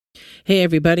Hey,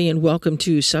 everybody, and welcome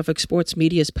to Suffolk Sports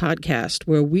Media's podcast,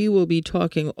 where we will be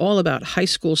talking all about high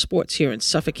school sports here in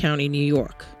Suffolk County, New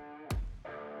York.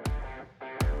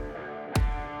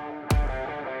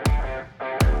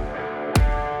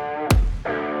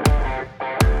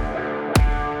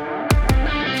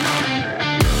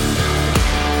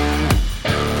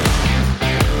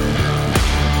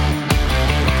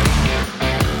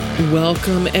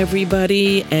 Welcome,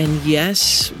 everybody, and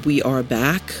yes, we are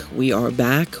back.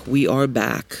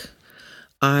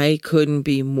 I couldn't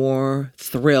be more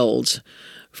thrilled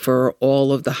for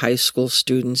all of the high school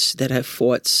students that have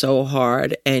fought so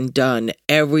hard and done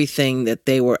everything that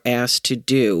they were asked to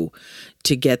do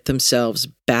to get themselves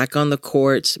back on the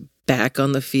courts, back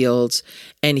on the fields,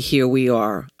 and here we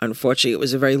are. Unfortunately, it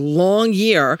was a very long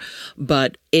year,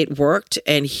 but it worked,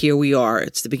 and here we are.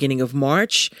 It's the beginning of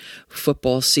March.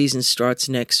 Football season starts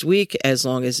next week, as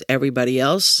long as everybody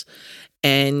else,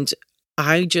 and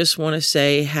I just want to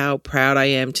say how proud I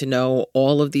am to know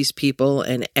all of these people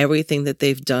and everything that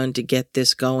they've done to get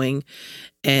this going,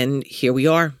 and here we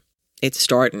are. It's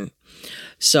starting.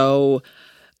 So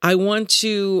I want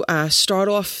to start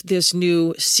off this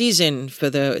new season for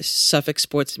the Suffolk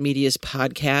Sports Media's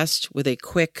podcast with a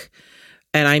quick,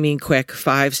 and I mean quick,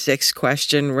 5-6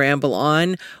 question ramble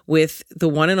on with the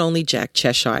one and only Jack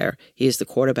Cheshire. He is the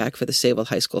quarterback for the Sayville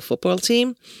High School football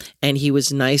team, and he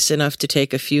was nice enough to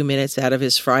take a few minutes out of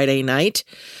his Friday night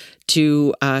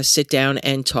to sit down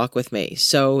and talk with me.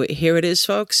 So here it is,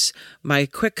 folks, my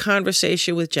quick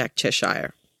conversation with Jack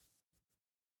Cheshire.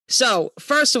 So,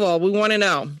 first of all, we want to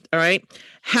know, all right,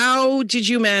 how did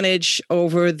you manage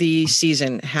over the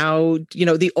season? How,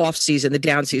 the off season, the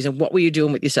down season, what were you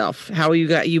doing with yourself? How are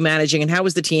you managing, and how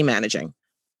was the team managing?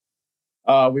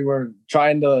 We were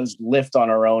trying to lift on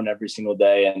our own every single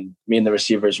day, and me and the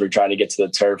receivers were trying to get to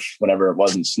the turf whenever it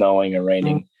wasn't snowing or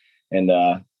raining, and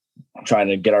trying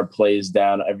to get our plays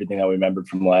down, everything that we remembered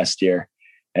from last year,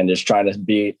 and just trying to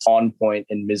be on point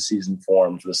in mid-season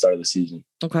form for the start of the season.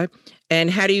 Okay. And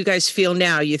how do you guys feel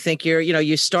now? You think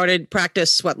you started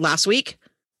practice, last week?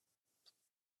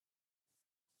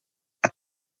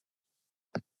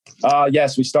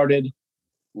 Yes, we started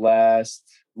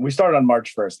on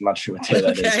March 1st. I'm not sure what day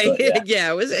that is. But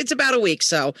yeah. It's about a week.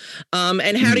 So,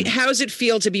 and how does it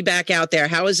feel to be back out there?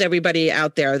 How is everybody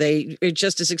out there? Are they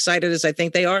just as excited as I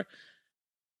think they are?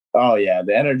 Oh yeah.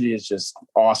 The energy is just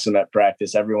awesome at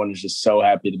practice. Everyone is just so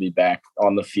happy to be back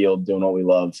on the field doing what we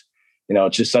love.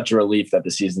 It's just such a relief that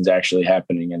the season's actually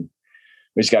happening, and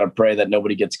we just got to pray that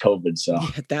nobody gets COVID. So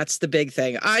yeah, that's the big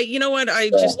thing.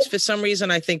 Just, for some reason,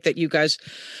 I think that you guys,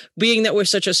 being that we're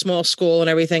such a small school and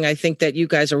everything, I think that you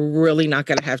guys are really not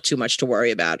going to have too much to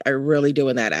worry about. I really do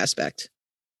in that aspect.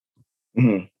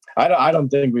 Mm-hmm. I don't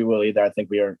think we will either. I think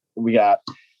we got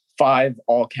 5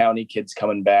 all county kids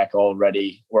coming back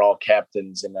already. We're all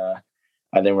captains, and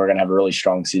I think we're going to have a really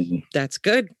strong season. That's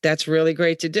good. That's really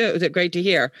great to do. Great to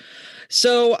hear.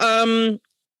 So,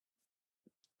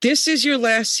 this is your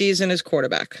last season as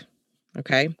quarterback.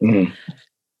 Okay. Mm-hmm.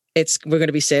 We're going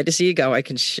to be sad to see you go. I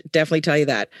can definitely tell you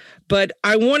that, but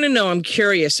I want to know, I'm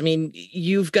curious. I mean,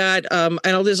 you've got, I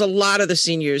know there's a lot of the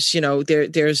seniors,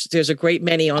 there's a great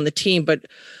many on the team, but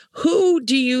who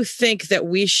do you think that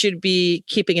we should be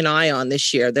keeping an eye on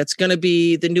this year? That's going to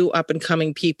be the new up and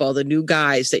coming people, the new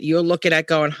guys that you're looking at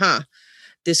going,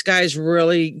 this guy's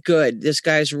really good. This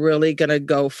guy's really going to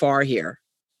go far here.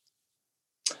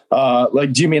 Do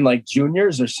you mean like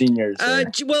juniors or seniors?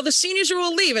 Well, the seniors are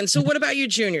all leaving. So what about your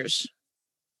juniors?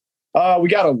 We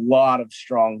got a lot of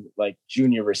strong,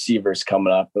 junior receivers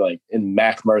coming up, in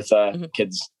Mac Murtha. Mm-hmm.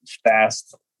 Kid's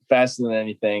faster than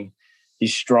anything.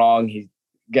 He's strong.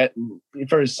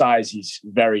 For his size, he's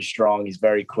very strong. He's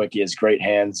very quick. He has great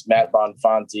hands. Matt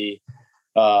Bonfanti,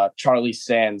 Charlie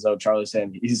Sands.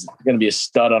 He's going to be a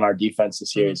stud on our defense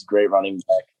this year. He's a great running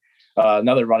back.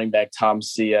 Another running back, Tom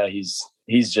Sia.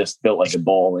 He's just built like a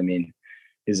bull. I mean,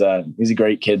 he's a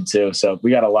great kid too. So we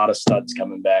got a lot of studs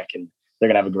coming back, and they're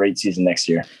going to have a great season next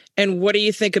year. And what do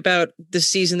you think about the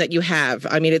season that you have?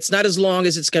 I mean, it's not as long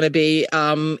as it's going to be.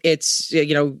 It's,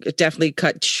 definitely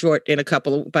cut short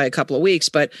by a couple of weeks,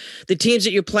 but the teams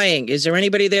that you're playing, is there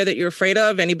anybody there that you're afraid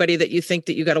of? Anybody that you think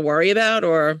that you got to worry about,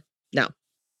 or no?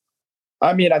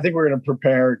 I mean, I think we're going to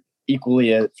prepare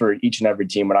equally for each and every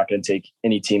team. We're not going to take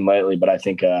any team lightly, but I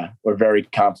think we're very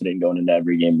confident going into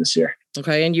every game this year.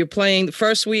 Okay. And you're playing the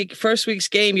first week's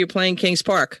game, you're playing Kings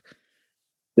Park.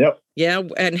 Yep. Yeah.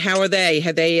 And how are they?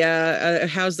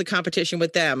 How's the competition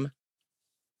with them?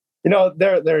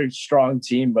 They're a strong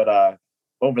team, but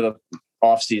over the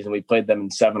off season, we played them in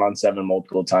 7-on-7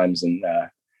 multiple times. And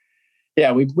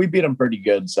Yeah, we beat them pretty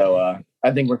good. So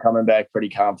I think we're coming back pretty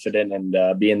confident.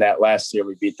 And being that last year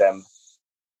we beat them,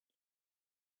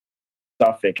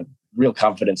 Suffolk, real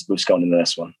confidence boost going into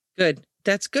this one. Good.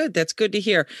 That's good. That's good to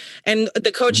hear. And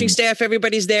the coaching staff,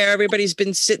 everybody's there. Everybody's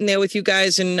been sitting there with you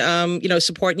guys and,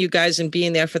 supporting you guys and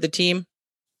being there for the team.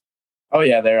 Oh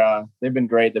yeah. They've been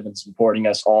great. They've been supporting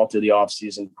us all through the off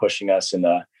season, pushing us and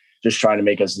just trying to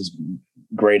make us as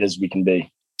great as we can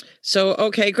be. So,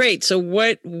 okay, great. So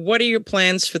what are your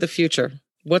plans for the future?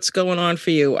 What's going on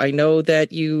for you? I know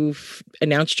that you've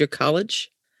announced your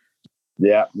college.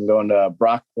 Yeah, I'm going to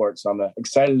Brockport, so I'm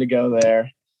excited to go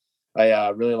there. I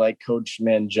really like Coach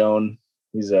Mangone.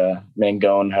 He's a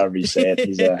Mangone, however you say it.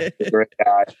 He's a great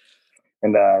guy.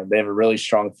 And they have a really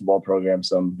strong football program,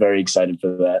 so I'm very excited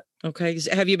for that. Okay.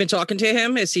 Have you been talking to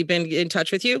him? Has he been in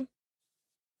touch with you?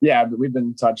 Yeah, we've been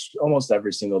in touch almost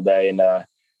every single day. And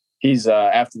he's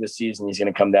after the season, he's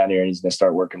going to come down here and he's going to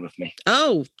start working with me.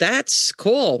 Oh, that's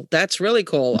cool. That's really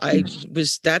cool.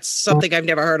 That's something I've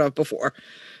never heard of before.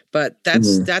 But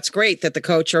that's great that the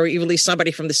coach, or even at least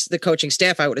somebody from the coaching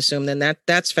staff, I would assume, then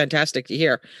that's fantastic to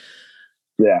hear.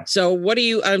 Yeah. So what are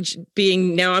you, I'm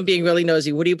being really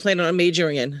nosy. What are you planning on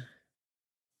majoring in?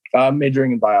 I'm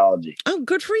majoring in biology. Oh,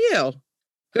 good for you.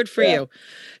 Good for you.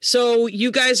 So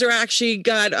you guys are actually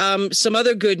got some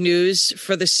other good news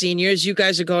for the seniors. You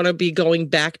guys are going to be going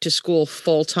back to school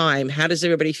full time. How does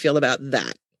everybody feel about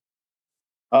that?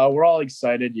 We're all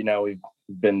excited. We've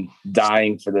been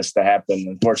dying for this to happen.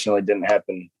 Unfortunately, it didn't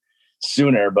happen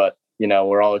sooner, but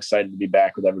we're all excited to be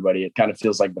back with everybody. It kind of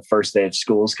feels like the first day of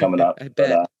school is coming up. I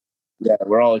bet. But,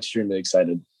 we're all extremely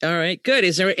excited. All right, good.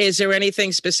 Is there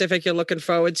anything specific you're looking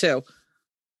forward to?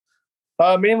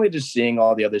 Mainly just seeing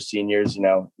all the other seniors,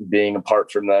 being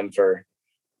apart from them for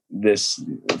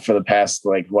the past,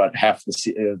 half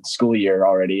the school year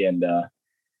already. And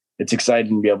it's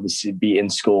exciting to be able to be in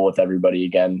school with everybody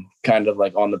again, kind of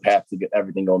like on the path to get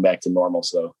everything going back to normal.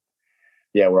 So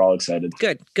yeah, we're all excited.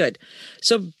 Good.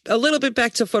 So a little bit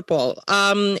back to football.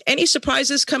 Any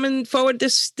surprises coming forward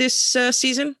this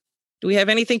season? Do we have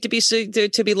anything to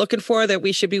be looking for that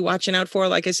we should be watching out for?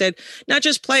 Like I said, not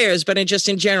just players, but just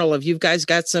in general. If you guys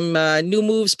got some new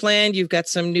moves planned, you've got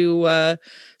some new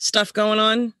stuff going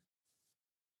on.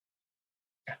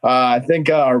 I think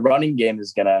our running game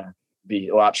is gonna be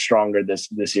a lot stronger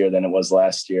this year than it was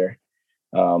last year.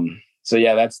 So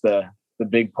yeah, that's the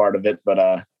big part of it.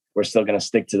 But we're still gonna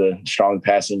stick to the strong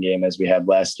passing game as we had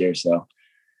last year. So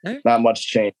not much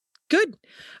change. Good.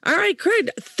 All right,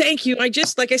 good. Thank you. Like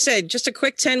I said, just a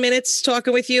quick 10 minutes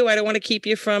talking with you. I don't want to keep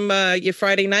you from your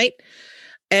Friday night.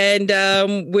 And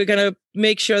we're going to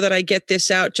make sure that I get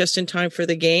this out just in time for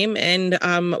the game. And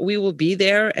we will be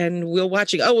there and we'll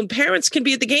watch it. Oh, and parents can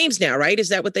be at the games now, right? Is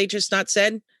that what they just not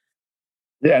said?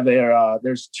 Yeah, they are.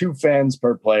 There's 2 fans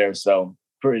per player. So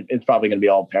it's probably going to be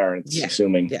all parents,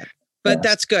 assuming. Yeah. But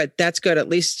that's good. That's good. At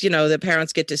least, the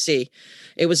parents get to see.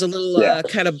 It was a little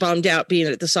kind of bummed out being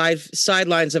at the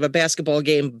sidelines of a basketball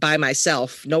game by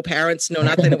myself. No parents, no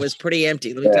nothing. It was pretty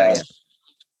empty, let me tell you.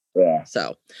 Yeah.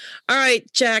 So, all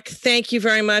right, Jack, thank you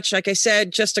very much. Like I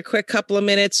said, just a quick couple of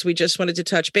minutes. We just wanted to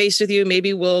touch base with you.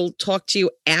 Maybe we'll talk to you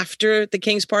after the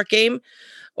Kings Park game,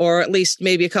 or at least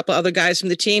maybe a couple other guys from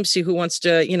the team, see who wants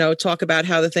to, talk about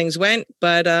how the things went.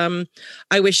 But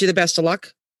I wish you the best of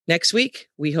luck next week.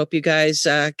 We hope you guys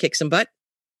kick some butt.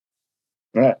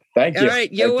 All right. Thank you. All right.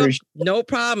 You're welcome. No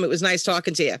problem. It was nice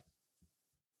talking to you.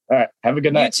 All right. Have a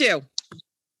good night. You too.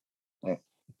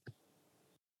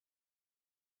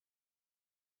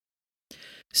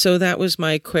 So that was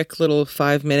my quick little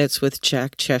 5 minutes with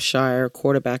Jack Cheshire,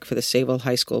 quarterback for the Sayville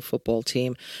High School football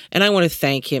team. And I want to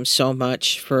thank him so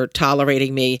much for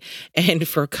tolerating me and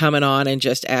for coming on and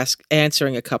just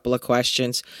answering a couple of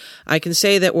questions. I can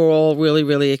say that we're all really,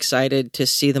 really excited to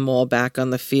see them all back on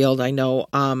the field. I know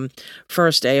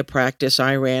first day of practice,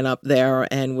 I ran up there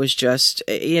and was just,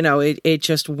 it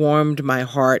just warmed my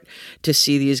heart to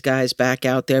see these guys back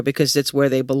out there because it's where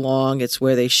they belong. It's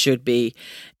where they should be.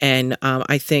 And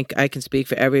I think I can speak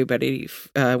for everybody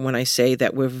when I say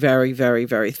that we're very, very,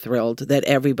 very thrilled that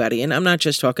everybody, and I'm not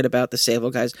just talking about the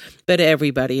Sayville guys, but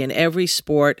everybody in every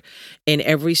sport, in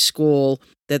every school,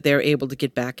 that they're able to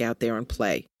get back out there and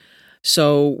play.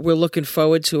 So we're looking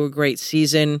forward to a great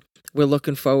season. We're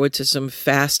looking forward to some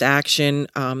fast action.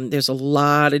 There's a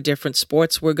lot of different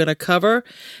sports we're going to cover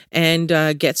and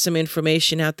get some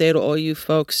information out there to all you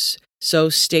folks. So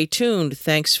stay tuned.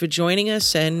 Thanks for joining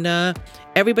us, and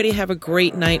everybody have a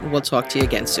great night, and we'll talk to you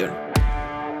again soon.